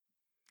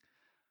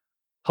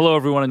Hello,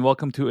 everyone, and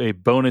welcome to a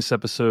bonus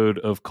episode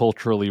of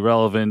Culturally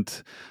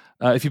Relevant.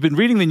 If you've been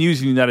reading the news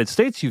in the United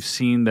States, you've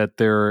seen that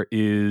there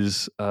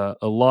is a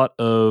lot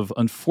of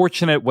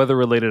unfortunate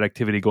weather-related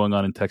activity going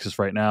on in Texas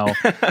right now.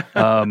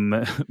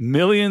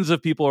 Millions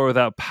of people are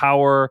without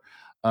power.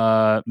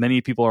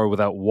 Many people are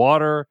without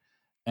water.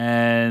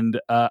 And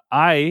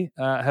I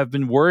have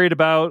been worried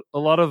about a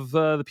lot of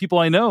the people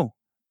I know,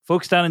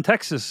 folks down in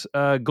Texas,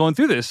 going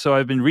through this. So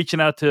I've been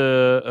reaching out to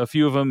a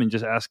few of them and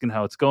just asking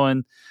how it's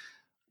going.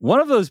 One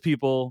of those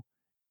people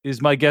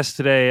is my guest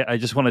today. I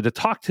just wanted to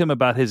talk to him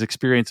about his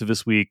experience of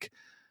this week.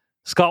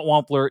 Scott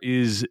Wampler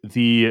is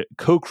the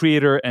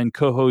co-creator and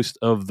co-host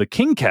of the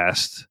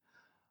Kingcast,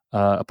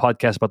 a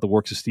podcast about the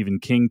works of Stephen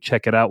King.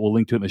 Check it out. We'll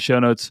link to it in the show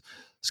notes.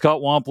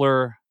 Scott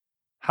Wampler,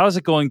 how's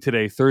it going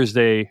today,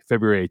 Thursday,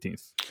 February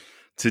 18th?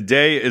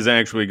 Today is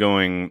actually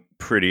going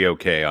pretty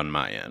okay on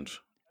my end.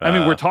 I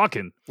mean, we're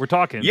talking,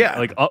 yeah,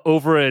 like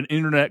over an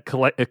internet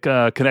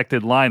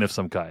connected line of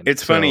some kind.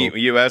 It's funny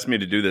you asked me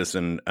to do this,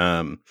 and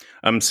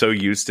I'm so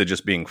used to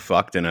just being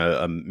fucked in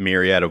a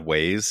myriad of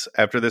ways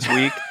after this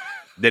week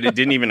that it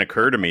didn't even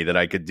occur to me that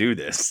I could do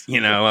this.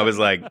 You know, I was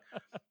like,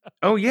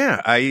 oh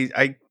yeah,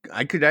 I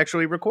could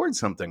actually record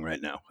something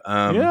right now.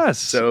 Yes.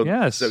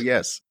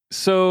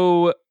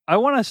 So I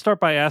want to start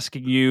by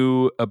asking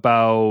you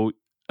about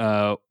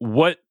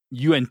what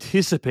you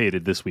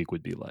anticipated this week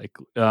would be like.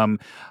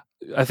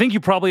 I think you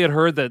probably had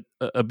heard that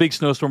a big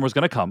snowstorm was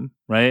going to come,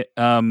 right?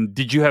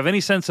 Did you have any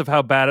sense of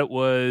how bad it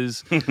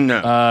was?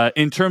 No.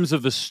 In terms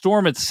of the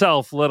storm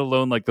itself, let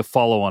alone like the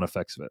follow-on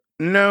effects of it?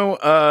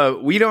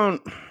 No, we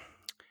don't.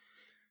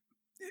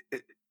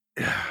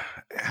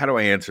 How do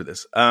I answer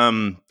this?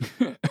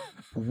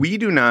 We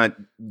do not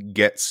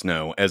get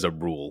snow as a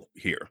rule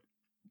here.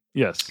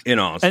 Yes. In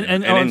Austin.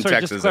 And in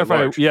sorry, Texas.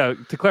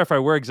 to clarify,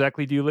 where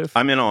exactly do you live?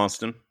 I'm in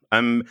Austin.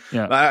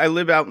 I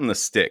live out in the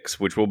sticks,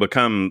 which will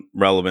become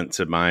relevant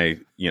to my,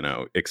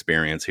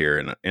 experience here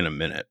in a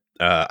minute.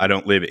 I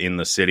don't live in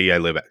the city. I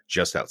live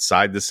just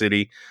outside the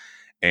city.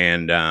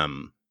 And,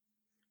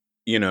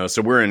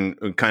 so we're in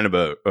kind of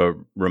a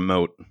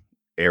remote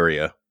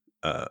area.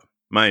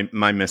 My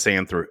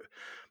misanthropy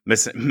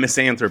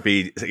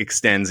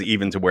extends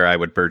even to where I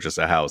would purchase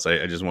a house.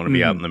 I just want to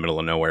be out in the middle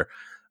of nowhere.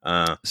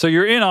 So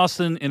you're in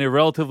Austin in a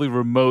relatively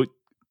remote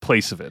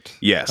place of it.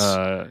 Yes.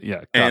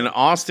 And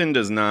Austin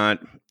does not.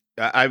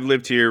 I've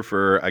lived here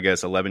for, I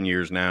guess, 11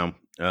 years now.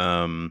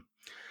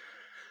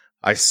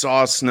 I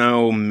saw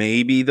snow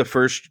maybe the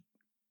first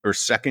or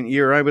second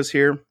year I was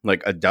here,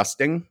 like a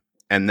dusting.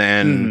 And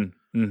then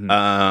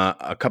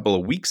a couple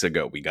of weeks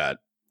ago, we got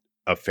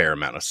a fair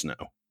amount of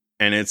snow.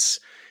 And it's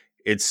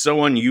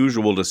so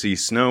unusual to see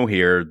snow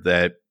here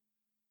that,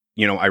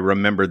 I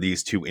remember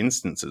these two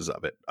instances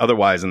of it.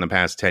 Otherwise, in the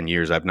past 10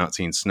 years, I've not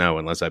seen snow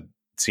unless I've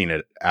seen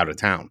it out of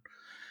town.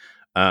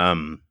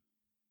 And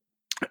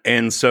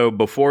so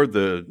before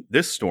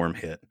this storm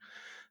hit,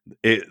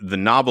 the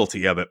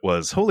novelty of it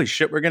was, holy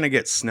shit, we're going to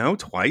get snow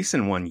twice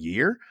in 1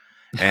 year.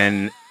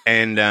 And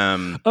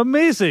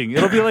amazing.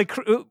 It'll be like,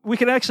 we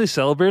can actually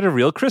celebrate a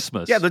real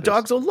Christmas. Yeah. The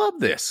dogs will love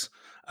this.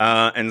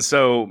 And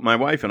so my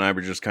wife and I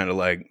were just kind of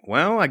like,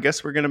 well, I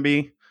guess we're going to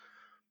be,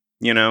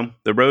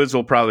 the roads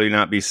will probably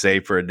not be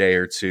safe for a day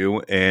or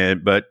two.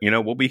 But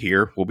we'll be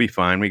here. We'll be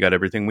fine. We got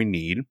everything we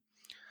need.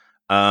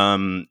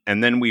 And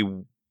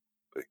then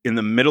in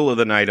the middle of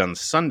the night on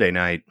Sunday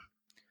night,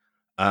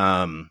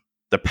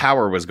 the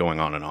power was going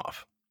on and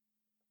off,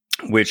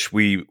 which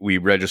we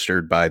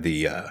registered by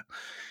the,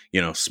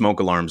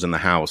 smoke alarms in the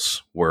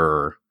house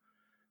were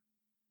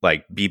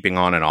like beeping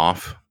on and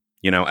off,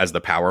 as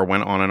the power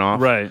went on and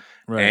off. Right.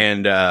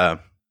 And,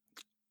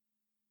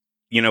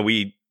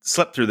 we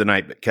slept through the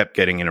night, but kept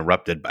getting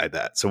interrupted by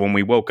that. So when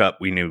we woke up,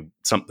 we knew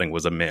something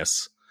was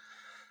amiss.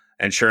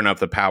 And sure enough,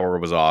 the power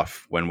was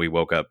off when we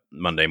woke up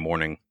Monday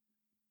morning.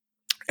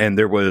 And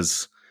there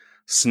was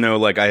snow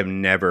like I have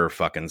never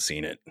fucking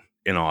seen it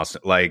in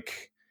Austin.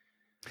 Like,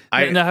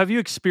 now, have you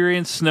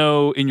experienced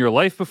snow in your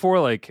life before?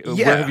 Like,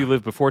 where have you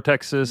lived before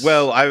Texas?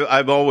 Well,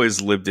 I've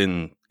always lived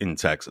in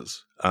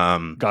Texas.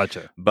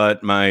 Gotcha.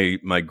 But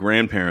my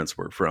grandparents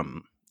were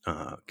from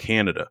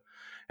Canada.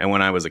 And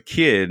when I was a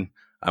kid,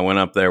 I went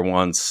up there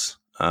once.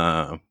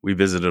 We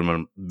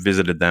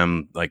visited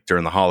them like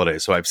during the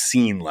holidays. So I've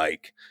seen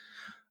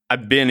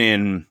I've been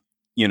in,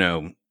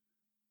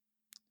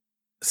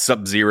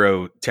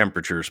 sub-zero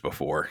temperatures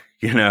before,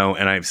 and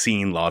I've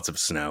seen lots of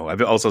snow.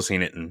 I've also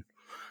seen it in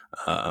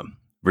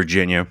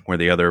Virginia, where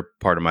the other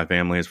part of my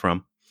family is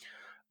from.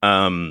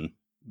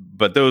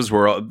 But those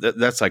were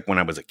that's like when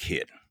I was a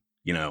kid.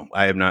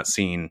 I have not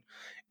seen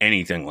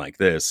anything like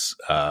this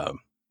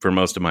for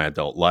most of my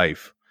adult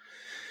life.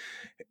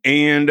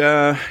 And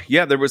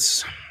there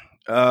was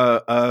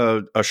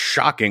a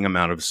shocking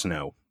amount of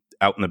snow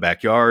out in the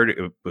backyard.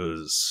 It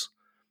was,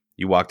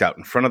 you walked out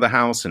in front of the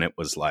house and it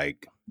was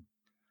like,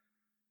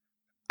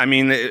 I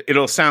mean,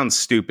 it'll sound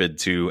stupid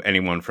to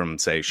anyone from,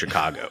 say,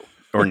 Chicago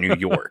or New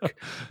York,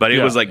 but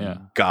it was like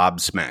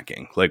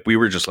gobsmacking. Like, we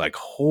were just like,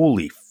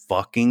 holy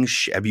fucking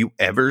shit? Have you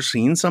ever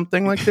seen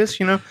something like this?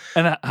 You know?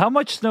 And how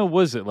much snow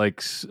was it? Like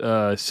 6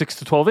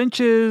 to 12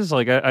 inches?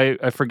 Like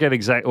I forget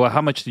exactly. Well,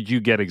 how much did you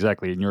get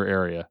exactly in your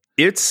area?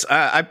 It's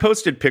I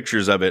posted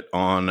pictures of it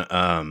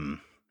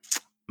on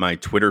my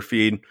Twitter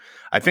feed.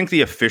 I think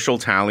the official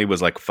tally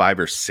was like 5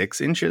 or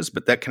 6 inches,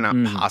 but that cannot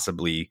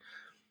possibly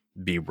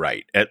be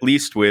right. At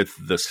least with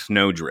the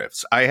snow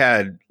drifts, I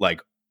had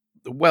like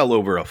well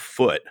over a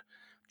foot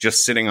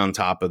just sitting on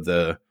top of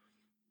the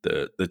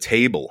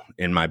table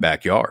in my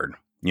backyard,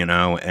 you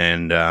know,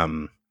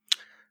 and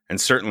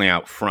certainly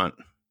out front.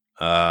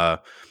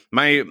 The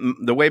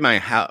way my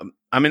house,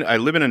 I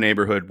live in a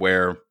neighborhood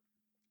where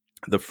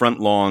the front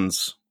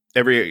lawns,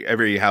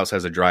 every house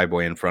has a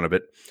driveway in front of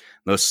it.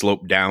 Those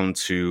slope down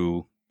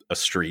to a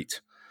street,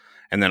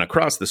 and then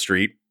across the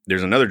street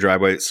there's another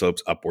driveway that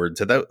slopes upward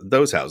to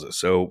those houses.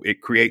 So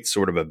it creates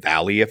sort of a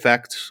valley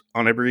effect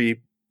on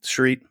every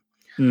street.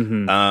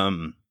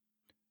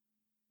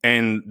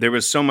 And there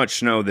was so much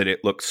snow that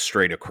it looked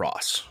straight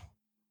across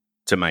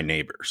to my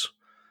neighbors,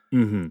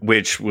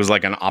 which was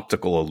like an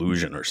optical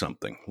illusion or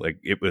something. Like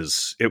it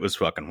was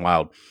fucking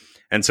wild.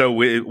 And so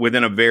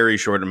within a very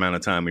short amount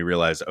of time, we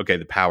realized, okay,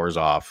 the power's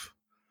off,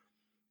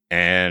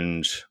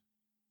 and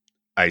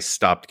I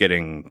stopped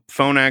getting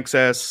phone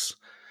access.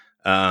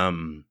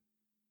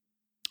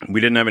 We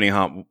didn't have any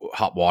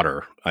hot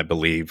water, I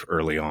believe,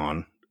 early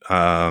on.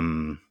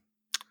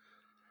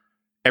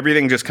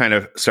 Everything just kind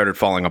of started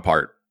falling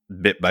apart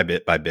bit by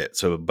bit by bit.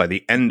 So by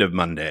the end of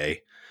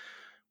Monday,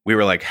 we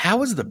were like,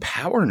 how is the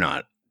power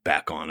not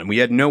back on? And we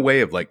had no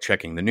way of like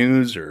checking the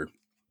news or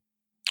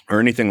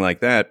anything like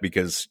that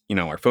because, you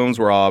know, our phones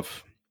were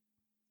off.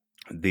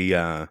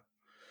 The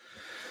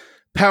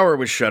power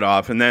was shut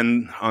off. And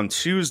then on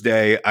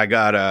Tuesday, I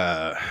got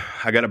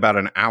about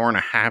an hour and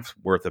a half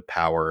worth of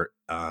power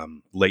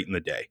late in the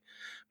day.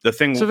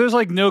 So there's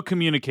like no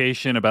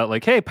communication about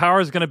like, hey,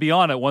 power is going to be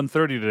on at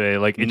 1:30 today.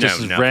 Like it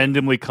just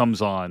randomly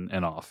comes on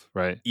and off,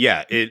 right?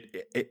 Yeah,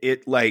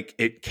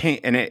 it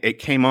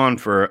came on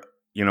for,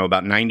 you know,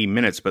 about 90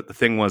 minutes, but the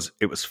thing was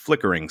it was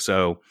flickering.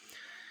 So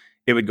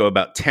it would go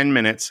about 10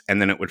 minutes and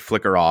then it would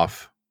flicker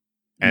off,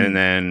 and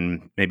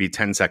then maybe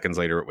 10 seconds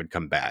later it would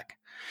come back.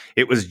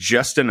 It was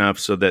just enough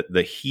so that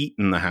the heat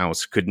in the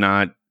house could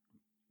not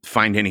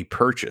find any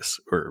purchase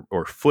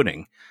or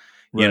footing,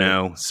 you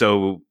know,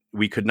 so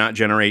we could not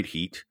generate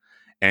heat.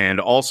 And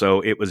also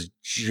it was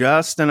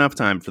just enough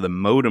time for the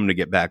modem to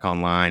get back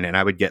online. And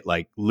I would get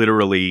like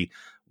literally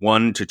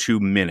 1 to 2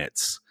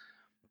 minutes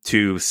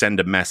to send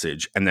a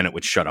message, and then it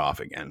would shut off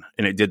again.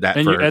 And it did that.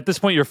 And at this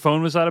point, your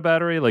phone was out of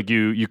battery? Like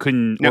you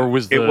couldn't, no, or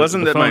was it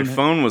wasn't that my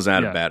phone was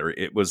out of battery.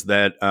 It was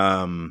that,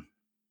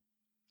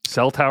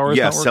 cell towers?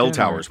 Yeah, cell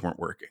towers weren't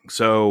working.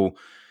 So,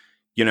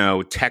 you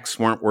know, texts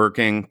weren't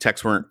working.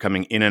 Texts weren't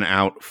coming in and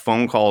out.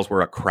 Phone calls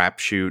were a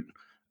crapshoot.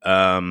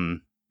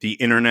 The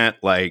internet,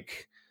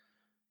 like,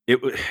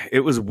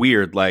 it was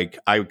weird. Like,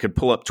 I could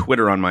pull up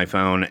Twitter on my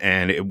phone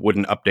and it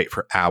wouldn't update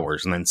for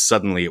hours, and then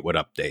suddenly it would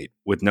update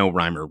with no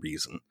rhyme or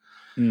reason.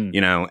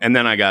 You know, and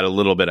then I got a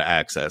little bit of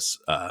access,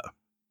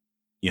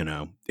 you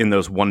know, in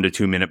those 1 to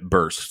 2 minute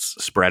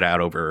bursts spread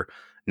out over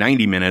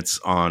 90 minutes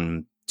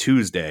on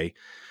Tuesday.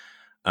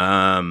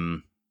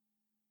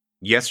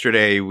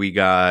 Yesterday we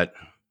got,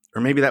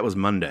 or maybe that was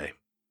Monday.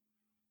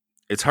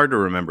 It's hard to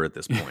remember at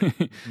this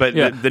point, but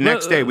the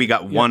next day we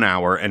got 1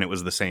 hour and it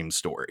was the same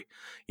story,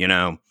 you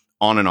know,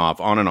 on and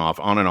off, on and off,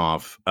 on and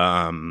off.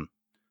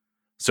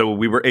 So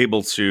we were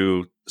able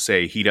to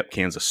say heat up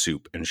cans of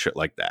soup and shit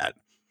like that.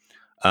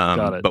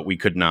 But we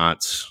could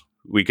not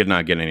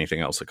get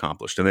anything else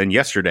accomplished. And then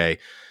yesterday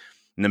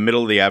in the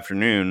middle of the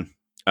afternoon,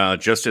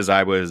 just as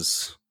I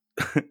was,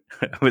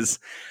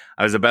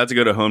 I was about to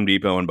go to Home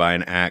Depot and buy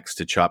an axe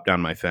to chop down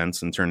my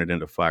fence and turn it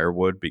into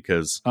firewood,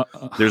 because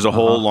there's a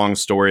whole long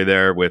story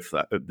there with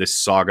this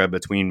saga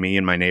between me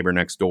and my neighbor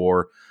next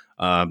door.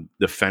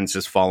 The fence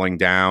is falling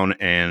down,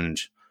 and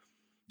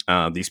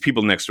these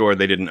people next door,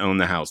 they didn't own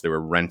the house. They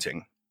were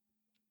renting.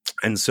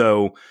 And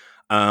so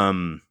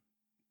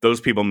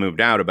those people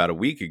moved out about a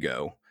week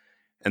ago,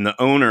 and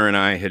the owner and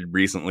I had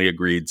recently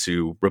agreed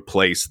to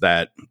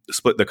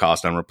split the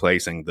cost on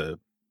replacing the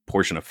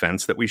portion of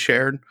fence that we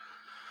shared.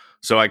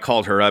 So I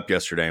called her up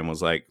yesterday and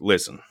was like,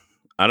 listen,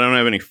 I don't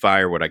have any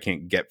firewood. I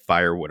can't get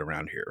firewood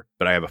around here,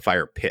 but I have a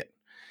fire pit.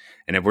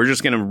 And if we're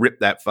just going to rip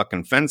that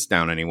fucking fence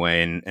down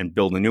anyway and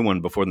build a new one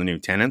before the new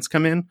tenants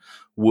come in,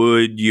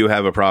 would you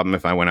have a problem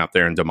if I went out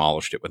there and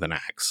demolished it with an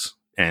axe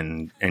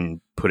and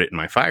put it in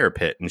my fire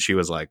pit? And she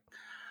was like,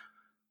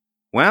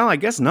 well, I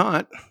guess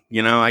not.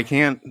 You know, I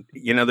can't,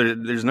 you know,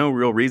 there's no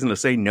real reason to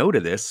say no to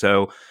this.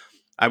 So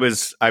I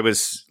was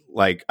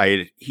like, I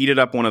had heated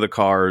up one of the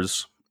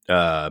cars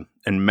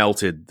and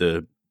melted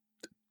the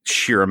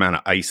sheer amount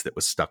of ice that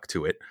was stuck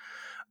to it,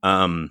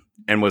 and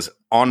was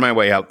on my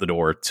way out the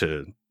door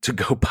to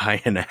go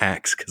buy an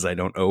axe because I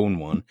don't own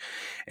one.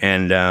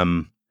 And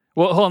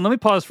well, hold on, let me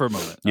pause for a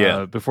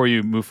moment before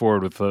you move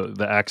forward with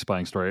the axe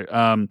buying story.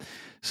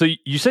 So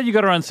you said you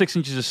got around 6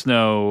 inches of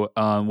snow.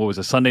 What was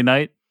it, Sunday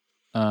night?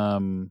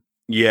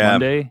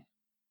 Monday?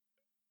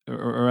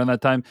 around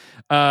that time.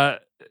 I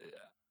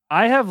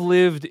have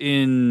lived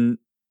in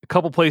a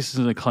couple places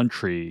in the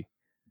country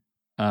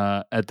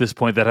at this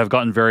point that have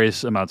gotten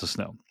various amounts of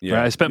snow. Yeah.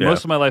 Right? I spent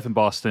most of my life in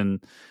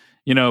Boston.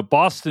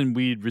 Boston,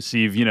 we'd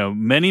receive,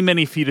 many,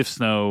 many feet of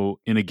snow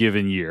in a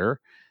given year.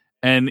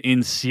 And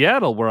in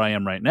Seattle, where I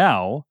am right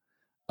now,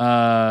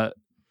 not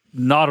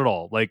at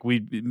all. Like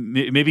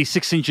maybe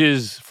 6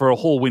 inches for a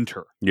whole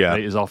winter. Yeah.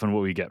 Right, is often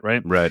what we get.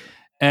 Right. Right.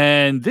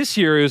 And this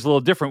year is a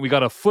little different. We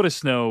got a foot of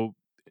snow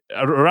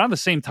around the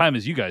same time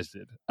as you guys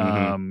did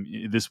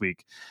this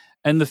week.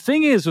 And the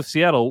thing is with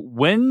Seattle,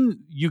 when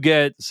you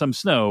get some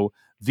snow,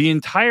 the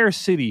entire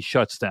city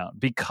shuts down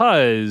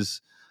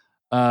because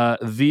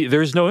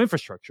there's no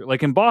infrastructure.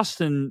 Like in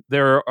Boston,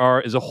 there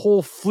is a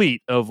whole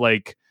fleet of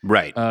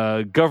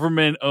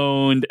government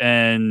owned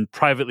and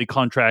privately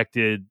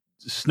contracted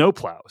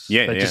snowplows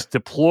that just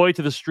deploy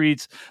to the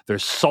streets. They're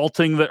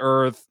salting the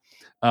earth.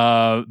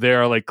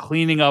 They're like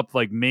cleaning up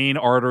like main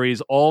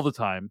arteries all the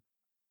time.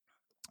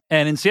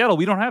 And in Seattle,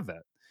 we don't have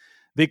that.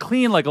 They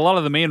clean like a lot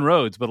of the main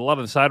roads, but a lot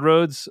of the side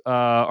roads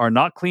are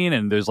not clean,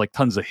 and there's like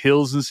tons of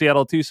hills in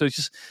Seattle too. So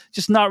it's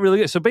just not really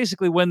good. So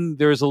basically, when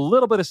there's a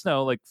little bit of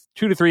snow, like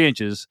 2 to 3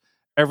 inches,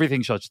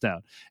 everything shuts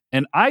down.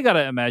 And I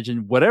gotta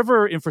imagine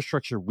whatever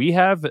infrastructure we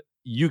have,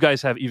 you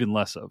guys have even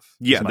less of.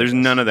 Yeah, there's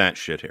none of that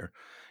shit here.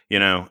 We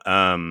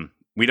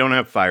don't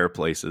have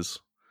fireplaces.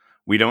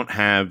 We don't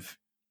have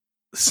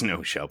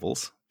snow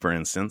shovels, for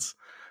instance.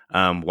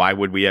 Why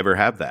would we ever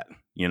have that?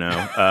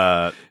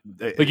 Like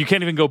you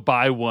can't even go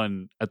buy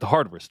one at the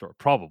hardware store,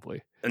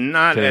 probably.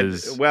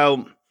 There's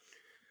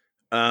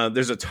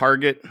a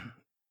Target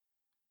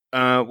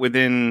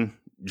within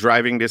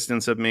driving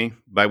distance of me,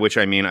 by which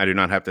I mean I do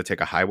not have to take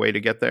a highway to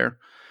get there.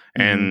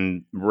 Mm-hmm.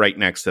 And right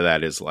next to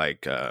that is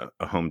like a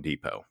Home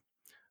Depot.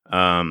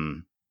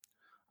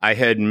 I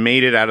had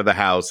made it out of the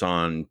house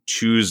on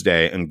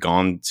Tuesday and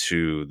gone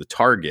to the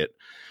Target,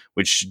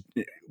 which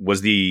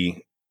was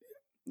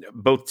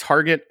both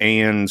Target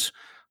and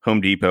Home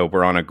Depot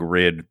were on a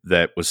grid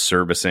that was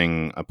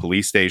servicing a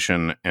police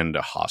station and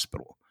a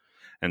hospital.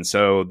 And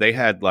so they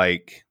had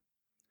like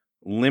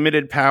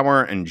limited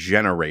power and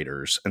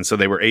generators. And so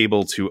they were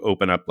able to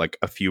open up like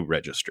a few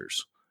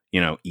registers,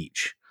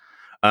 each.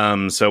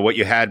 So what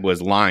you had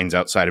was lines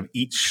outside of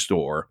each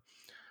store,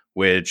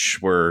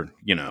 which were,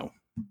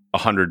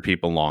 100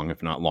 people long,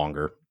 if not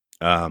longer.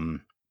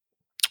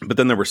 But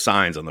then there were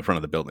signs on the front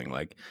of the building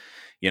like,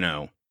 we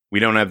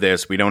don't have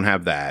this, we don't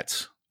have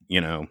that,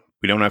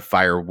 we don't have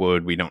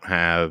firewood. We don't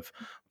have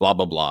blah,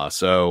 blah, blah.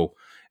 So,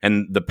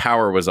 and the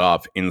power was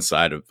off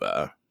inside of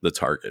the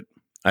Target.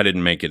 I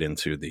didn't make it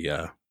into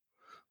the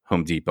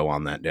Home Depot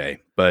on that day.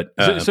 But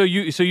so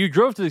you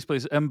drove to these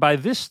places, and by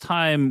this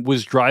time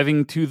was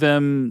driving to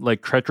them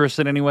like treacherous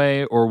in any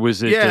way, or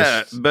was it?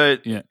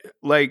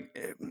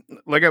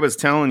 Like I was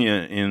telling you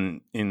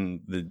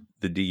in the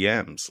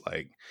DMs,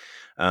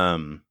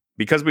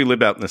 because we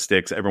live out in the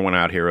sticks, everyone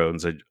out here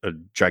owns a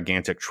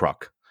gigantic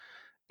truck.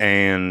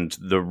 And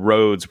the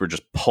roads were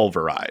just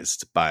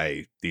pulverized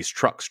by these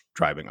trucks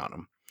driving on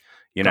them,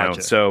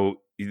 Gotcha.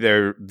 So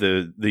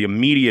the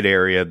immediate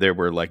area, there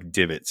were like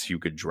divots you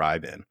could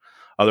drive in.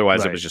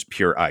 Otherwise, It was just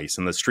pure ice.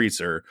 And the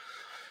streets are,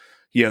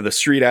 the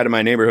street out of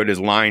my neighborhood is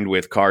lined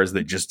with cars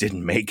that just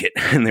didn't make it.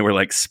 And they were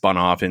like spun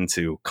off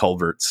into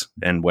culverts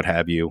and what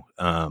have you,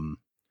 or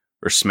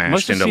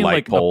smashed into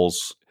light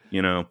poles.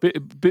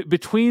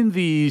 Between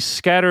the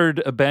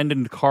scattered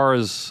abandoned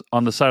cars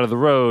on the side of the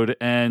road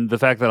and the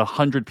fact that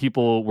 100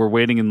 people were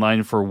waiting in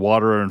line for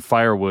water and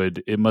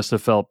firewood, it must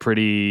have felt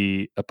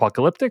pretty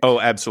apocalyptic. Oh,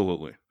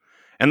 absolutely.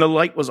 And the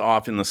light was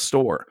off in the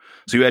store.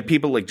 So you had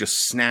people like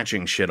just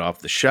snatching shit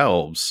off the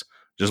shelves,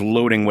 just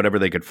loading whatever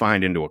they could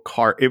find into a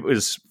car. It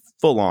was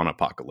full on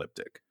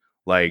apocalyptic.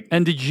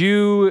 And did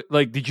you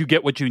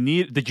get what you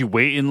need? Did you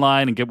wait in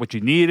line and get what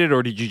you needed,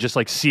 or did you just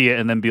like see it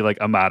and then be like,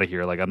 I'm out of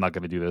here, like I'm not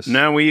going to do this?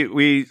 No,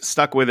 we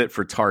stuck with it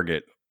for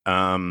Target.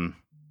 Target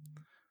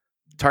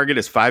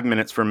is 5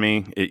 minutes from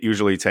me. It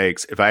usually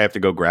takes, if I have to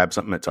go grab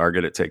something at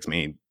Target, it takes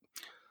me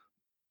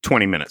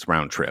 20 minutes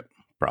round trip,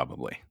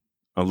 probably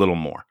a little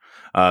more.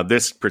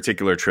 This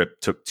particular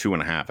trip took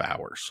 2.5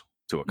 hours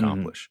to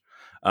accomplish.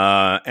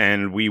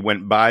 And we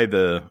went by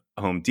the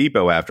Home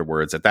Depot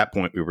afterwards. At that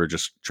point, we were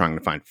just trying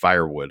to find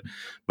firewood,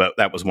 but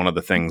that was one of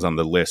the things on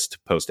the list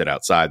posted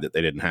outside that they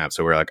didn't have.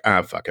 So we were like,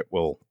 fuck it.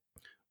 We'll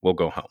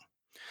go home.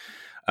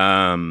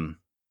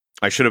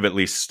 I should have at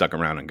least stuck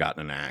around and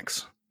gotten an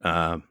axe.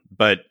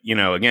 But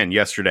again,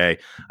 yesterday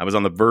I was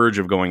on the verge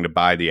of going to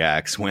buy the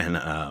axe when,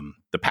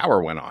 the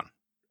power went on,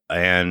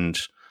 and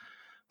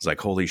I was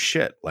like, holy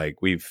shit. Like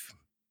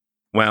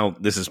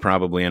this is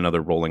probably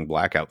another rolling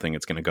blackout thing.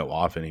 It's going to go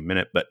off any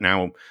minute, but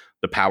now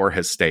the power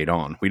has stayed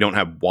on. We don't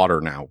have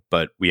water now,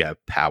 but we have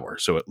power.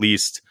 So at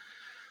least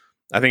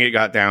I think it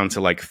got down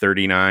to like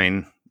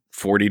 39,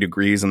 40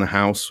 degrees in the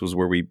house was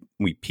where we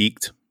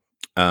peaked.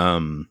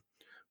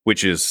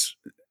 Which is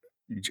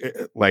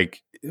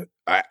like,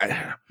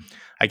 I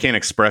can't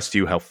express to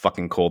you how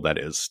fucking cold that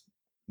is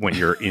when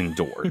you're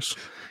indoors.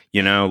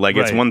 You know, like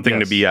it's Right, one thing to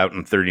yes. be out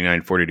in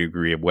 39, 40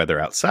 degree weather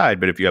outside,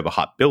 but if you have a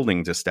hot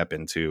building to step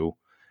into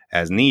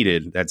as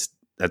needed, that's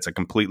a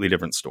completely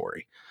different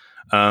story.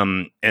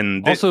 And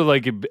Also,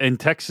 like in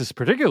Texas,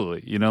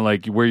 particularly, you know,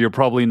 like where you're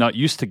probably not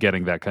used to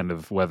getting that kind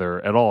of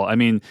weather at all. I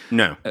mean,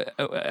 no,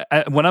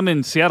 when I'm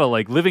in Seattle,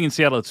 like living in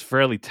Seattle, it's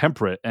fairly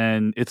temperate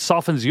and it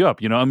softens you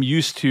up. You know, I'm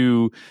used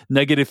to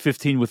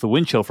 -15 with the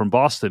wind chill from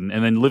Boston,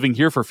 and then living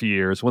here for a few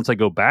years. Once I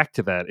go back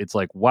to that, it's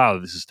like, wow,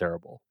 this is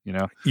terrible. You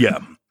know? yeah.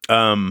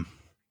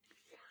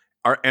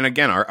 Our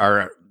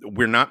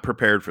we're not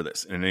prepared for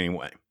this in any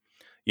way.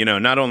 You know,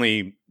 not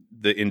only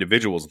the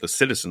individuals, the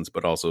citizens,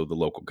 but also the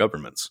local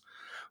governments.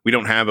 We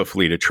don't have a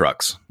fleet of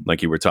trucks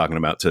like you were talking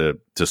about to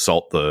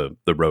salt the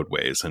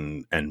roadways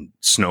and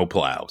snow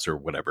plows or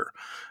whatever.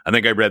 I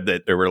think I read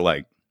that there were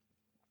like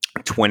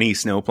 20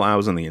 snow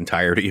plows in the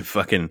entirety of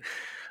fucking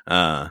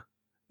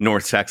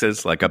North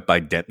Texas, like up by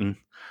Denton.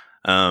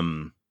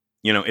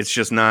 You know,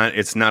 it's not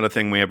a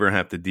thing we ever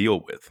have to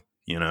deal with,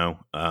 you know?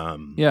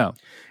 Yeah.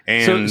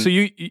 And so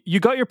you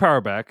got your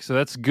power back, so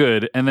that's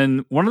good. And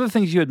then one of the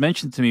things you had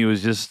mentioned to me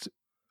was just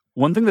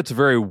one thing that's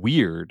very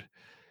weird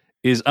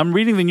is I'm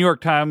reading the New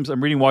York Times,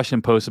 I'm reading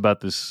Washington Post about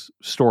this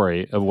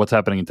story of what's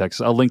happening in Texas.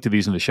 I'll link to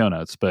these in the show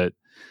notes, but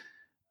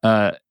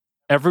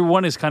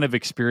everyone is kind of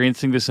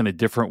experiencing this in a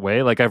different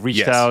way. Like I've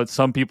reached out,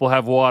 some people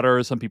have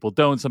water, some people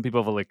don't, some people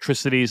have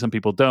electricity, some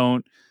people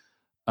don't.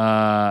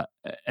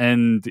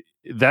 And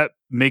that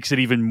makes it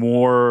even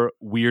more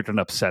weird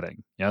and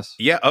upsetting. Yes?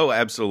 Yeah. Oh,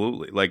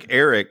 absolutely. Like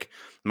Eric,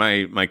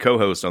 my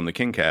co-host on the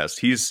Kingcast,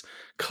 he's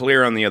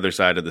clear on the other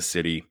side of the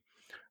city.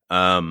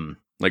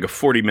 Like a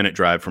 40-minute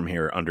drive from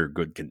here under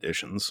good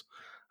conditions.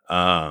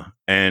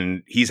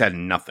 And he's had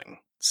nothing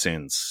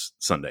since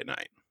Sunday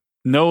night.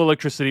 No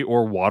electricity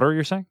or water,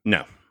 you're saying?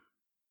 No,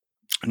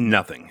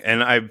 nothing.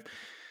 And I've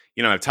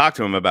talked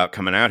to him about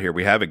coming out here.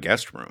 We have a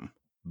guest room,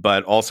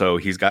 but also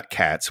he's got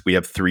cats. We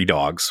have 3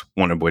 dogs,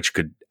 one of which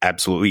could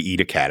absolutely eat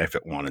a cat if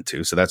it wanted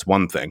to. So that's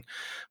one thing.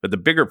 But the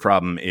bigger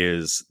problem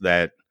is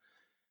that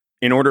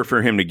in order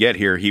for him to get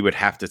here, he would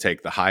have to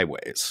take the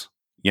highways,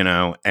 you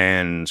know,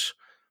 and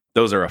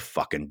those are a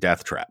fucking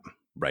death trap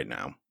right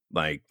now.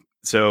 Like,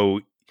 so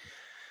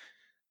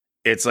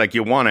it's like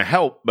you want to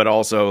help, but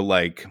also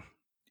like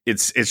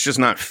it's just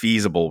not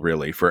feasible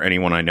really for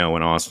anyone I know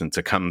in Austin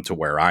to come to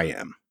where I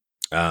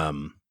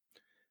am.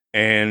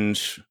 And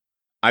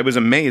I was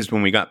amazed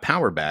when we got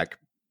power back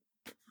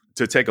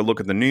to take a look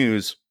at the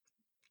news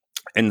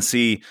and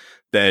see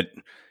that,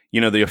 you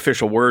know, the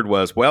official word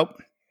was, well,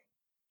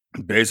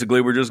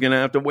 basically we're just going to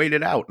have to wait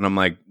it out. And I'm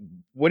like,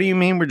 what do you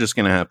mean we're just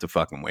going to have to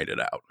fucking wait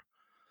it out?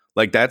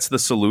 Like, that's the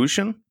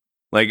solution?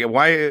 Like,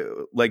 why?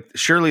 Like,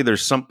 surely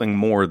there's something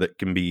more that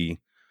can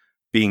be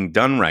being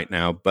done right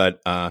now.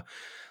 But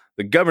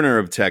the governor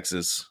of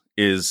Texas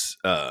is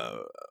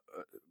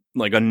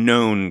like a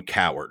known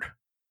coward,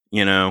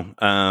 you know,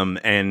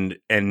 and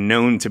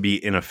known to be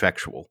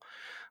ineffectual.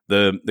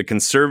 The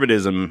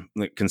conservatism.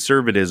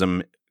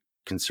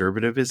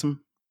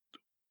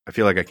 I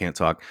feel like I can't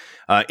talk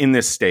in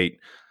this state.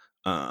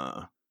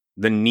 The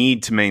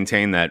need to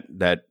maintain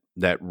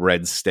that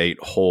red state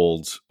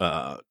holds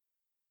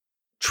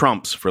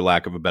trumps, for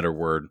lack of a better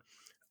word,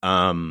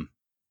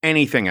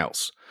 anything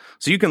else.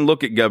 So you can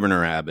look at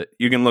Governor Abbott,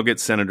 you can look at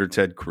Senator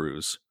Ted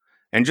Cruz,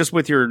 and just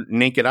with your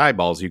naked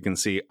eyeballs, you can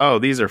see, oh,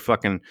 these are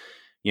fucking,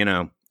 you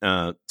know,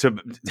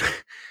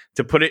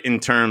 to put it in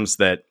terms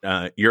that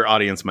your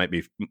audience might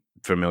be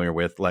familiar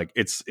with, like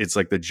it's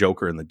like the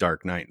Joker in The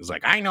Dark Knight. It's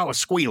like, I know a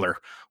squealer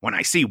when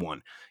I see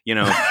one. You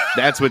know,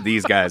 that's what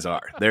these guys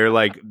are. They're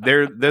like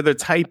they're the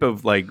type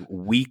of like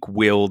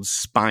weak-willed,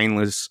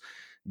 spineless,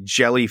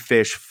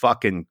 jellyfish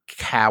fucking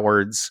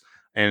cowards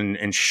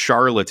and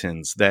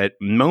charlatans that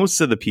most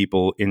of the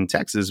people in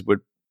Texas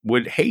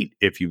would hate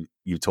if you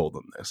told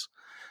them this.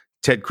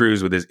 Ted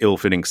Cruz with his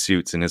ill-fitting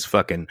suits and his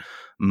fucking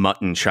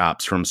mutton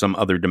chops from some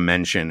other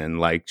dimension and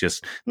like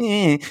just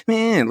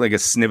like a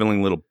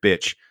sniveling little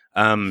bitch.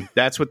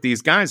 That's what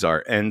these guys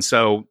are. And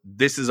so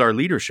this is our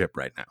leadership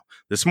right now.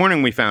 This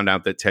morning we found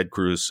out that Ted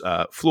Cruz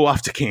flew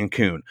off to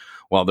Cancun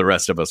while the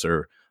rest of us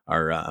are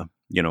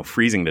you know,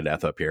 freezing to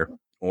death up here.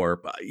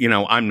 Or, you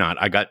know, I'm not.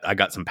 I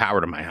got some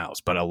power to my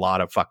house, but a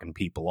lot of fucking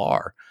people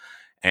are.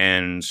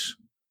 And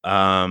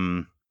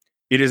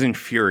it is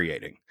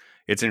infuriating.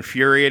 It's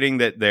infuriating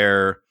that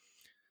they're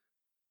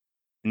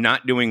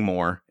not doing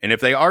more. And if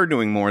they are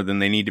doing more, then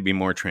they need to be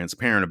more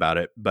transparent about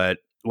it. But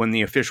when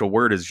the official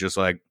word is just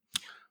like,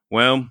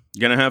 well,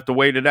 you're going to have to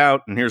wait it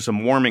out. And here's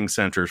some warming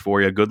centers for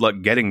you. Good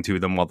luck getting to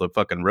them while the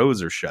fucking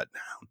roads are shut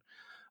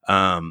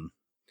down.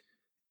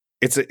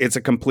 It's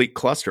a complete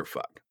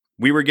clusterfuck.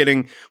 We were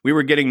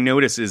getting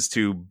notices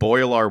to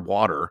boil our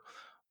water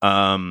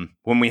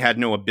when we had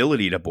no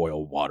ability to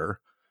boil water.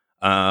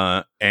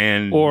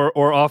 And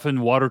or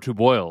often water to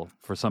boil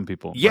for some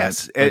people.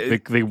 Yes. Right?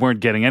 Like they weren't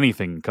getting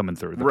anything coming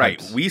through. Right.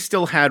 Pipes. We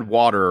still had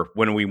water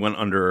when we went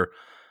under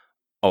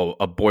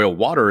a boil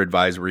water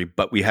advisory,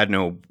 but we had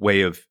no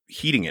way of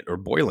heating it or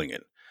boiling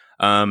it.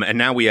 And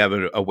now we have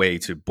a way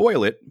to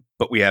boil it,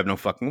 but we have no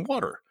fucking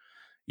water.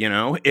 You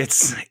know,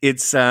 it's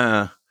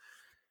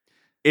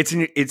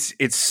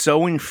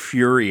so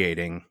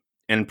infuriating,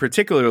 and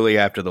particularly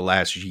after the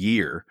last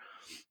year,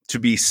 to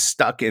be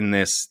stuck in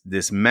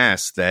this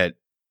mess that,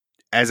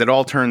 as it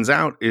all turns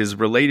out, is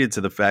related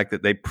to the fact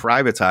that they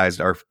privatized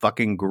our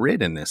fucking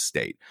grid in this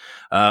state.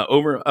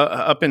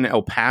 Up in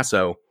El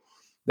Paso,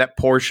 that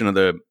portion of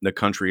the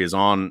country is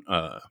on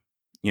a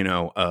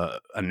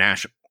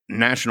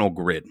national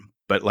grid,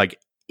 but like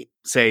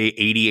say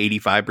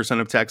 85%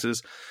 of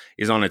Texas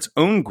is on its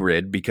own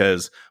grid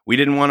because we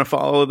didn't want to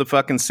follow the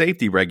fucking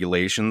safety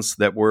regulations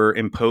that were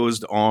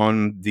imposed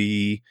on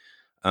the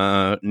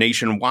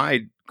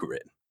nationwide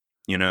grid.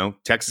 You know,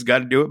 Texas got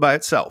to do it by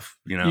itself.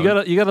 You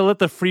know, you gotta let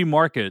the free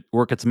market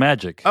work its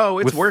magic. Oh,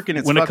 it's working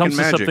its when fucking it comes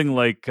magic. to something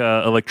like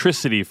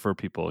electricity for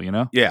people. You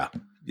know, yeah.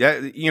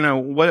 You know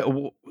what?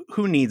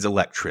 Who needs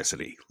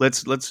electricity?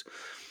 Let's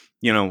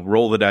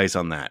roll the dice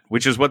on that,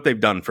 which is what they've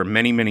done for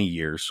many, many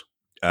years.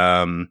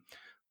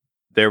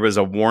 There was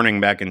a warning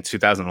back in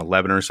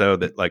 2011 or so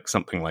that like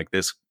something like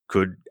this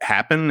could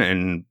happen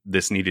and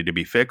this needed to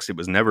be fixed. It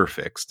was never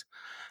fixed.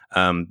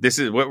 This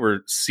is what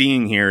we're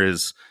seeing here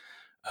is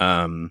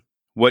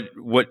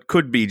what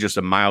could be just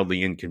a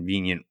mildly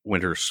inconvenient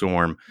winter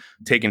storm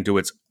taken to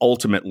its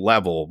ultimate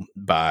level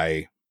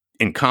by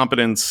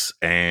incompetence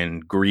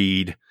and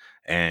greed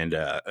and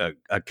a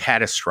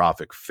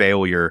catastrophic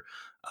failure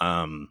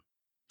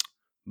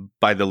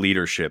by the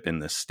leadership in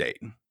this state.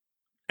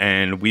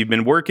 And we've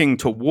been working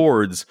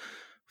towards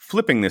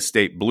flipping this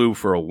state blue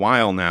for a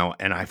while now.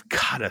 And I've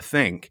got to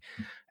think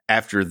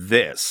after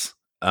this,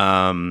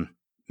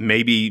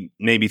 maybe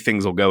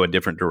things will go a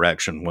different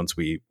direction once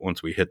we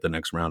hit the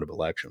next round of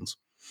elections.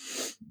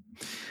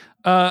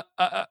 I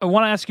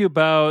want to ask you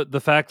about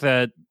the fact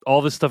that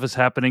all this stuff is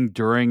happening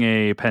during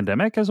a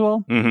pandemic as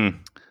well,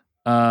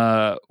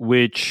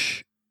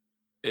 which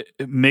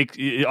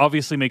it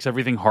obviously makes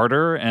everything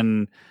harder.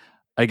 And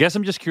I guess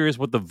I'm just curious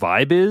what the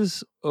vibe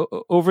is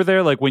over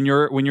there. Like when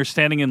you're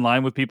standing in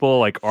line with people,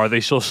 like are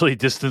they socially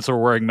distanced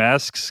or wearing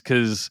masks?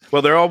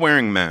 Well, they're all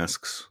wearing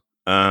masks.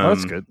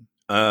 That's good.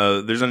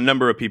 There's a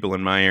number of people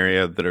in my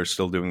area that are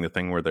still doing the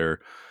thing where they're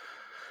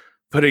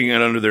putting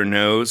it under their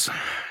nose,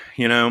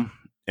 you know,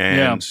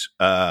 and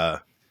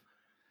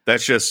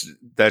that's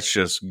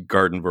just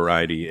garden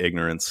variety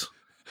ignorance,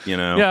 you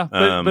know. Yeah,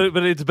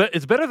 but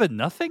it's better than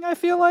nothing. I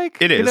feel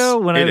like it is. You know,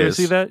 when I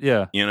see that,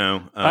 yeah, you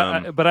know.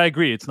 But I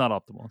agree, it's not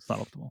optimal. It's not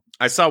optimal.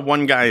 I saw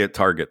one guy at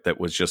Target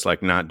that was just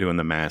like not doing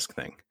the mask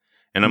thing,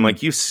 and I'm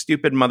like, you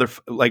stupid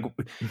like.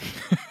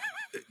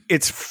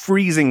 It's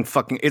freezing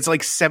fucking. It's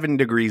like 7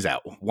 degrees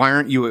out. Why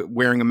aren't you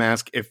wearing a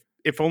mask?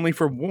 If only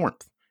for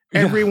warmth.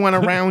 Everyone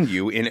around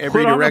you in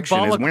every direction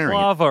is wearing it.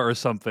 Balaclava or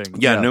something.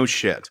 Yeah, no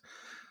shit.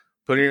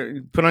 Put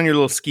on your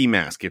little ski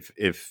mask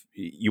if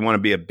you want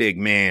to be a big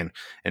man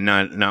and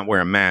not wear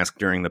a mask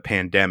during the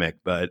pandemic.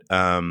 But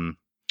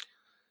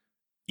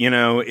you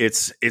know,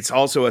 it's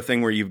also a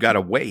thing where you've got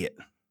to weigh it.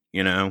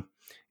 You know.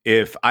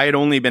 If I had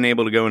only been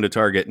able to go into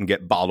Target and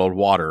get bottled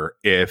water,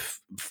 if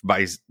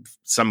by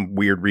some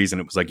weird reason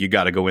it was like you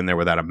got to go in there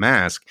without a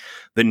mask,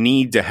 the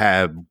need to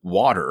have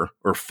water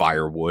or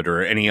firewood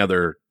or any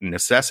other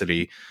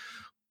necessity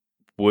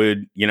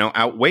would, you know,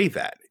 outweigh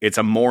that. It's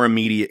a more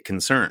immediate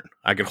concern.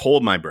 I could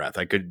hold my breath.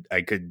 I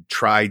could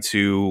try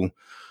to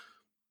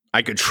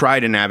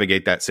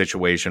navigate that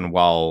situation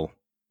while,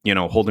 you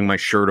know, holding my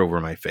shirt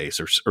over my face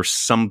or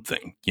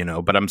something, you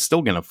know, but I'm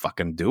still going to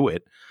fucking do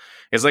it.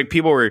 It's like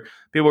people were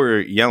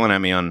yelling at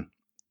me on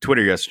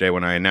Twitter yesterday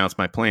when I announced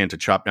my plan to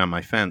chop down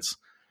my fence.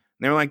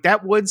 And they were like,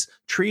 "That wood's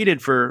treated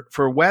for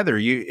weather.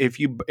 If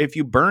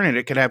you burn it,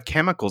 it could have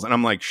chemicals." And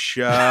I'm like,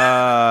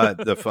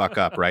 "Shut the fuck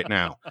up right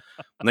now!"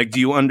 Like, do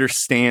you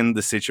understand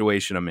the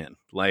situation I'm in?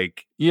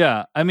 Like,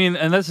 yeah, I mean,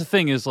 and that's the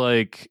thing is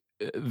like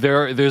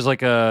there's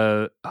like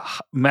a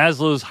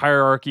Maslow's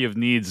hierarchy of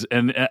needs,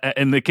 and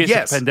in the case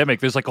of the pandemic,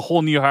 there's like a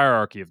whole new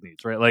hierarchy of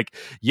needs, right? Like,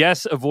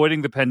 yes,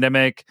 avoiding the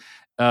pandemic.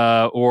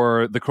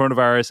 Or the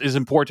coronavirus is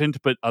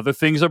important, but other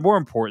things are more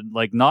important,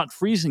 like not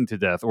freezing to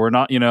death or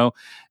not, you know.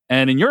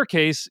 And in your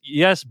case,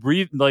 yes,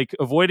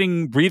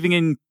 avoiding breathing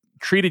in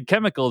treated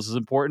chemicals is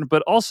important,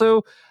 but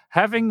also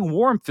having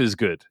warmth is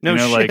good. No, you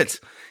know, shit. Like,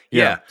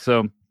 yeah.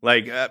 So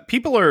like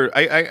people are,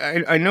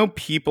 I know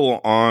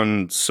people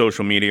on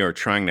social media are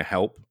trying to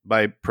help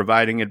by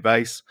providing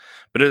advice,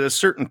 but at a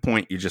certain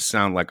point, you just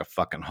sound like a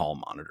fucking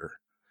hall monitor,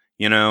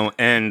 you know.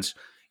 And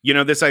you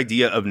know, this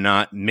idea of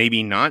not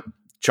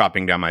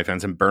chopping down my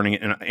fence and burning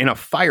it in a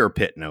fire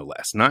pit, no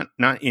less, not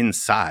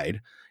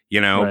inside,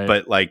 you know, right.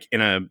 But like in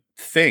a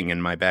thing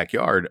in my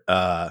backyard.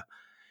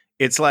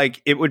 It's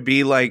like, it would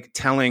be like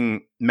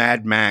telling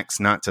Mad Max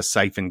not to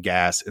siphon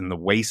gas in the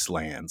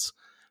wastelands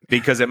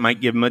because it might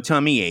give him a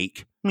tummy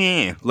ache.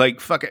 Like,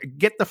 fuck it,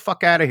 get the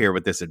fuck out of here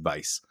with this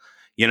advice.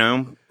 You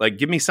know, like,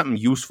 give me something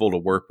useful to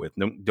work with.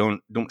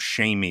 Don't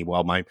shame me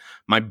while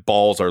my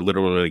balls are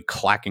literally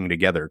clacking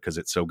together because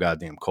it's so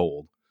goddamn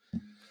cold.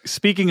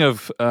 Speaking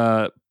of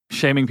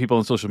shaming people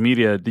on social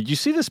media. Did you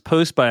see this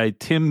post by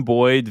Tim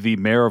Boyd, the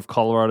mayor of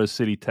Colorado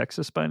City,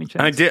 Texas, by any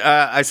chance? I did.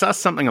 I saw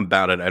something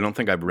about it. I don't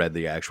think I've read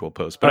the actual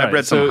post, but I've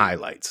read some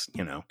highlights,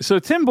 So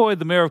Tim Boyd,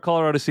 the mayor of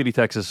Colorado City,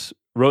 Texas,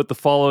 wrote the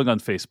following on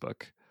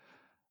Facebook.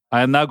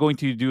 I am now going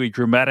to do a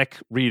dramatic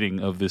reading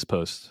of this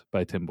post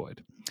by Tim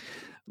Boyd.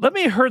 Let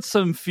me hurt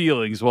some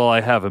feelings while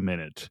I have a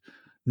minute.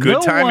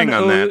 Good timing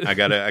on that.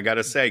 I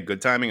gotta say,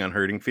 good timing on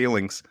hurting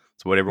feelings.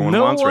 It's what everyone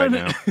wants right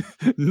now.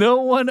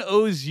 No one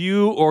owes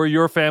you or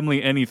your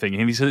family anything.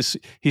 And he says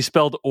he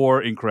spelled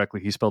 "or" incorrectly.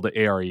 He spelled it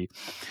 "ARE."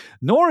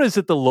 Nor is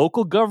it the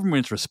local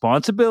government's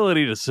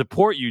responsibility to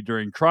support you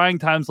during trying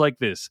times like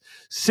this.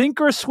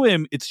 Sink or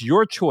swim, it's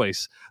your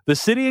choice. The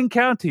city and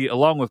county,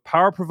 along with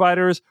power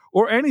providers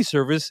or any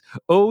service,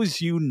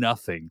 owes you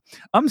nothing.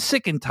 I'm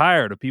sick and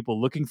tired of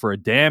people looking for a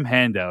damn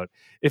handout.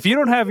 If you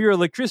don't have your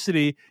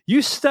electricity,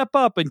 you step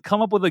up and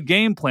come up with a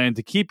game plan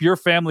to keep your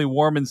family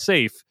warm and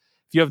safe.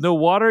 If you have no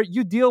water,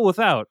 you deal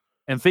without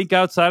and think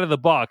outside of the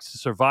box to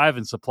survive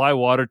and supply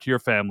water to your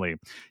family.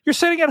 You're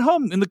sitting at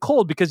home in the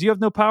cold because you have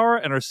no power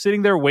and are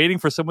sitting there waiting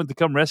for someone to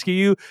come rescue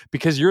you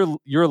because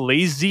you're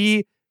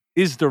lazy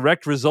is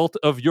direct result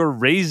of your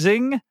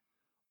raising.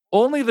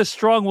 Only the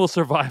strong will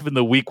survive and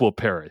the weak will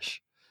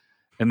perish.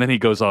 And then he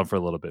goes on for a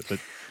little bit. But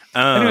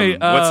anyway,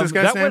 what's this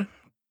guy's name?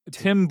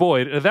 Tim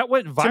Boyd. That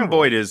went viral. Tim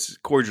Boyd is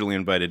cordially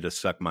invited to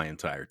suck my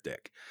entire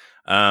dick.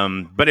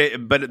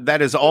 But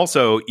that is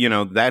also,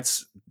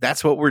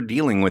 that's what we're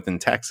dealing with in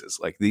Texas.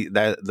 Like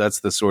that's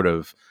the sort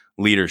of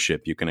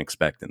leadership you can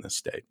expect in this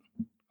state.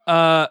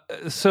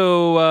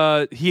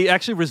 So he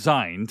actually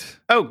resigned.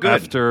 Oh, good.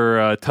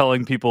 After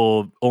telling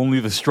people only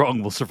the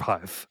strong will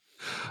survive.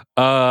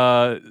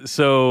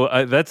 So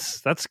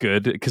that's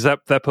good because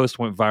that post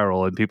went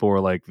viral and people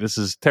were like, "This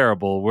is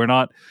terrible.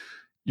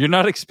 You're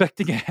not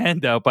expecting a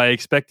handout by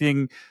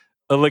expecting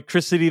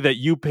electricity that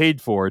you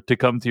paid for to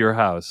come to your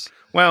house."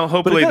 Well,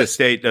 hopefully the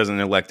state doesn't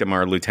elect him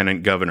our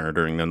lieutenant governor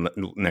during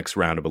the next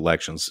round of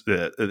elections.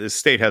 The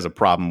state has a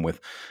problem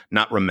with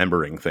not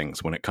remembering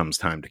things when it comes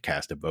time to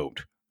cast a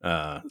vote.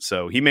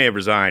 So he may have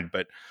resigned,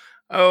 but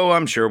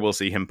I'm sure we'll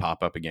see him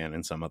pop up again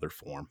in some other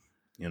form.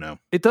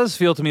 It does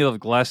feel to me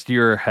like last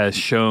year has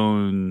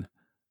shown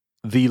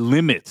the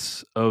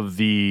limits of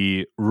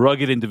the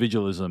rugged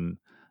individualism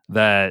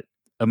that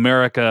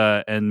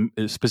America and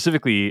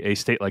specifically a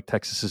state like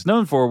Texas is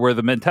known for, where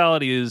the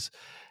mentality is,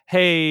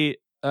 hey,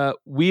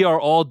 we are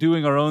all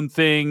doing our own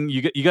thing.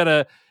 You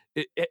gotta.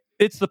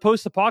 It's the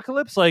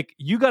post-apocalypse. Like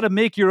you got to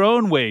make your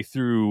own way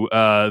through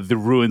the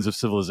ruins of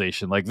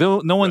civilization. Like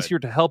no one's here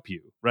to help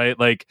you, right?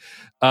 Like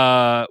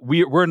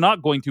we're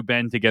not going to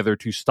band together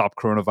to stop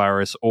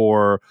coronavirus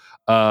or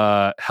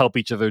help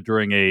each other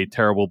during a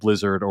terrible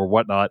blizzard or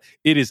whatnot.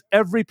 It is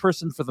every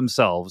person for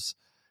themselves.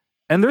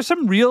 And there's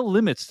some real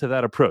limits to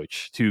that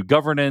approach to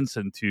governance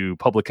and to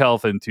public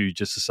health and to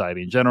just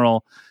society in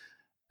general.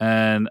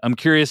 And I'm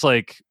curious,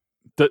 like,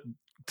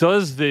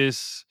 does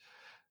this,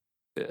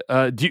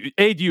 do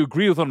you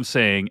agree with what I'm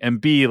saying? And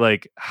B,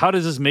 like, how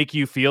does this make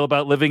you feel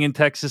about living in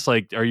Texas?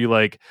 Like, are you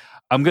like,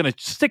 I'm going to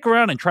stick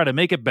around and try to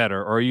make it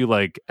better? Or are you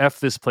like,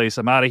 F this place,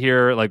 I'm out of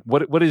here? Like,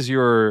 what is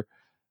your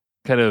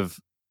kind of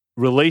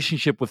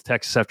relationship with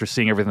Texas after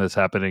seeing everything that's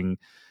happening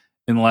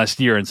in the last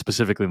year and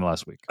specifically in the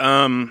last week?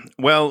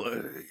 Well,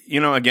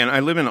 again, I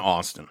live in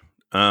Austin.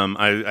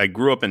 I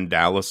grew up in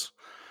Dallas,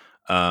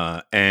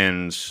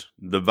 and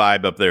the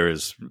vibe up there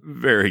is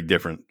very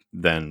different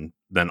than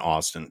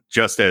Austin,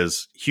 just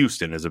as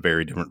Houston is a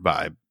very different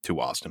vibe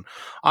to Austin.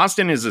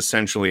 Austin is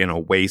essentially an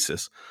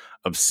oasis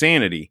of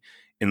sanity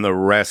in the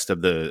rest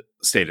of the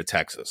state of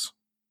Texas.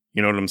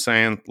 You know what I'm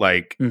saying?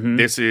 Like,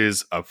 This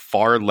is a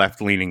far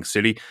left-leaning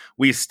city.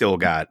 We've still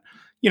got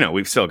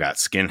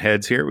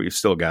skinheads here. We've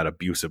still got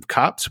abusive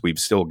cops. We've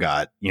still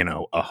got,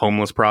 a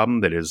homeless problem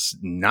that is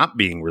not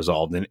being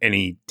resolved in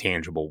any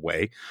tangible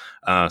way.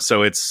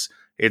 So it's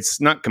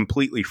not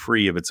completely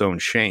free of its own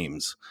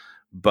shames,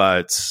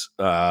 but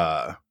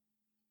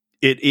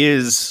it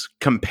is,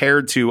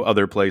 compared to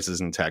other places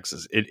in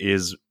Texas, it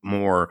is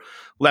more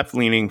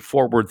left-leaning,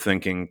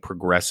 forward-thinking,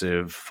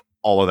 progressive,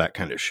 all of that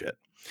kind of shit.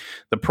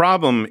 The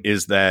problem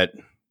is that,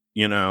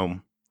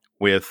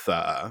 with,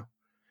 a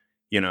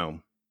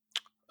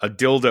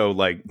dildo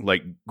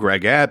like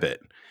Greg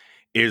Abbott,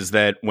 is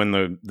that when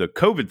the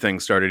COVID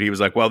thing started, he was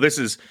like, well, this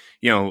is,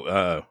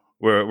 we're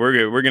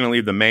going to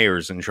leave the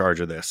mayors in charge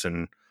of this.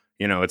 And,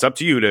 it's up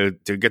to you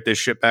to get this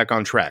shit back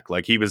on track.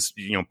 Like he was,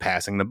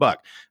 passing the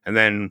buck. And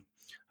then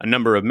a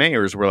number of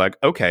mayors were like,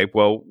 okay,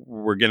 well,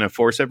 we're going to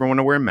force everyone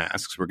to wear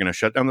masks. We're going to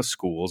shut down the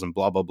schools and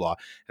blah, blah, blah.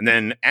 And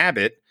then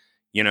Abbott,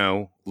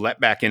 let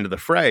back into the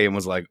fray and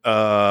was like,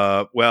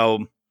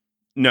 well,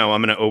 no,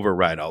 I'm going to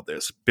override all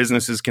this.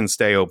 Businesses can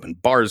stay open.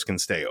 Bars can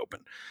stay open.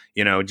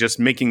 Just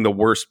making the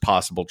worst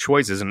possible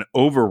choices and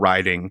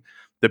overriding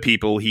the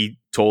people he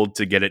told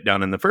to get it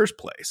done in the first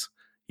place,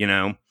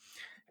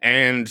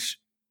 And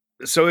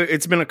so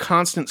it's been a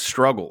constant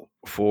struggle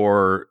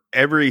for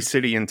every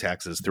city in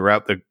Texas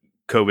throughout the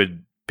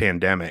COVID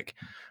pandemic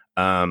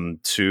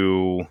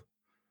to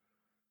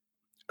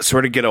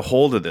sort of get a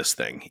hold of this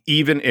thing,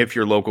 even if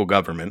your local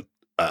government,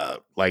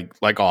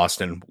 like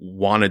Austin,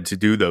 wanted to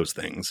do those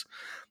things.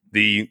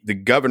 The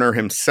governor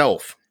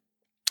himself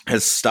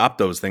has stopped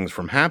those things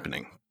from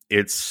happening.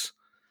 It's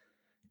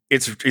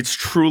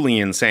truly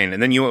insane.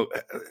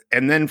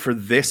 And then for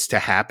this to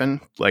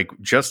happen, like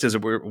just as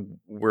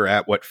we're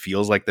at what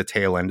feels like the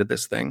tail end of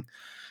this thing,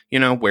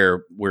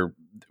 where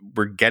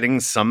we're getting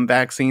some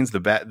vaccines.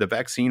 The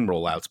vaccine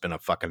rollout's been a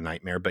fucking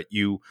nightmare, but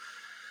you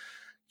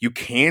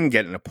can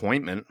get an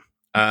appointment.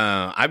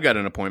 I've got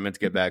an appointment to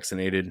get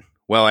vaccinated.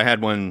 Well, I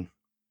had one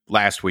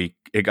last week.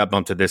 It got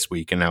bumped to this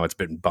week, and now it's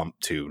been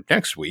bumped to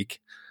next week.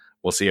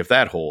 We'll see if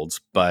that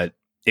holds, but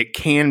it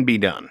can be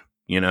done.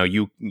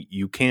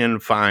 You can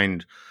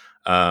find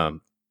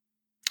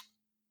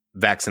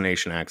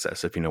vaccination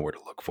access if you know where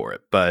to look for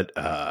it. But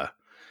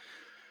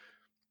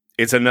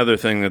it's another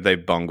thing that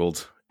they've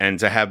bungled. And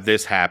to have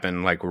this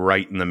happen like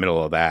right in the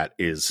middle of that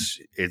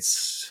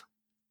it's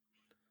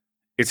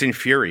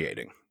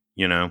infuriating.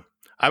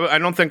 I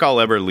don't think I'll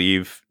ever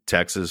leave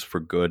Texas for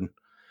good.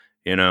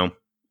 My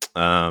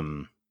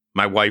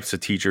wife's a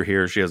teacher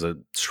here. She has a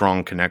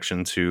strong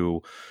connection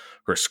to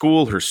her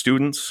school, her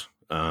students,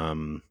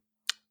 and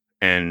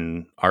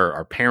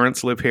our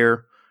parents live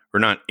here. We're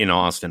not in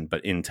Austin,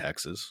 but in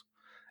Texas.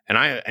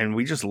 And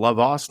we just love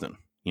Austin.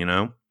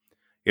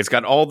 It's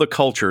got all the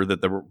culture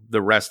that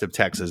the rest of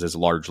Texas is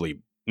largely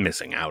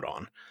missing out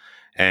on.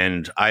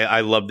 And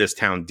I love this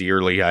town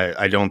dearly.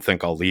 I don't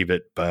think I'll leave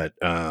it, but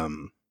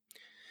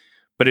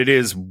it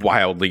is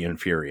wildly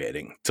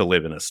infuriating to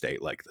live in a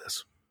state like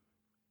this.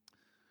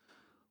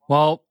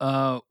 Well,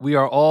 we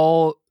are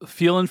all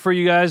feeling for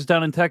you guys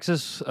down in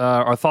Texas.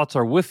 Our thoughts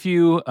are with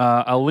you.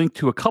 I'll link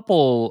to a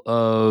couple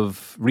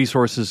of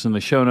resources in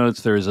the show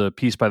notes. There's a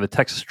piece by the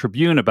Texas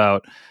Tribune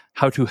about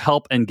how to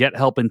help and get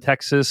help in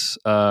Texas.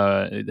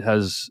 It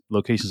has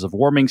locations of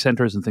warming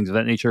centers and things of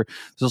that nature.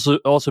 There's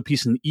also a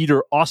piece in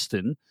Eater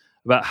Austin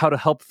about how to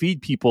help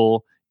feed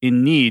people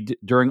in need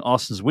during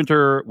Austin's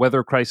winter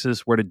weather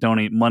crisis, where to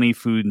donate money,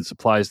 food, and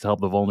supplies to help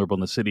the vulnerable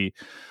in the city.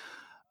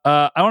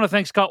 I want to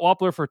thank Scott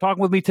Wampler for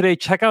talking with me today.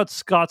 Check out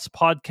Scott's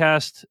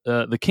podcast,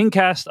 The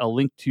Kingcast. I'll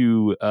link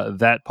to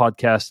that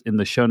podcast in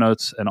the show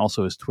notes, and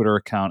also his Twitter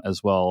account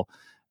as well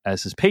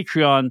as his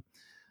Patreon.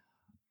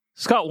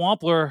 Scott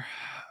Wampler,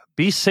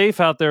 be safe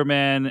out there,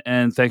 man,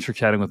 and thanks for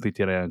chatting with me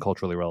today on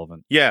Culturally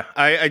Relevant. Yeah,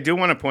 I do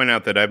want to point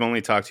out that I've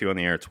only talked to you on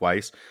the air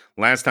twice.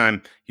 Last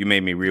time, you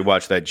made me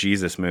rewatch that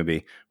Jesus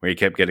movie where he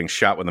kept getting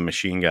shot with a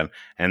machine gun.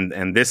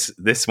 And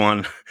this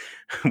one,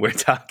 we're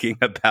talking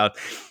about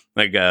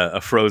like a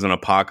frozen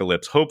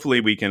apocalypse.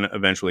 Hopefully we can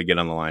eventually get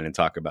on the line and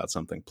talk about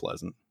something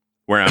pleasant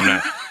where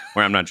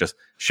I'm not just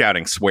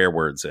shouting swear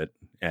words at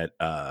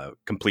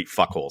complete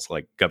fuckholes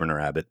like Governor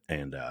Abbott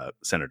and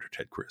Senator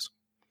Ted Cruz.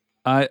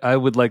 I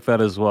would like that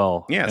as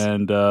well. Yes.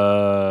 And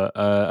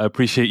I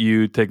appreciate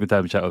you taking the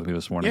time to chat with me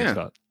this morning,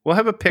 Scott. We'll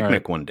have a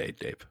picnic one day,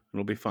 Dave.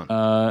 It'll be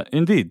fun.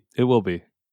 Indeed, it will be.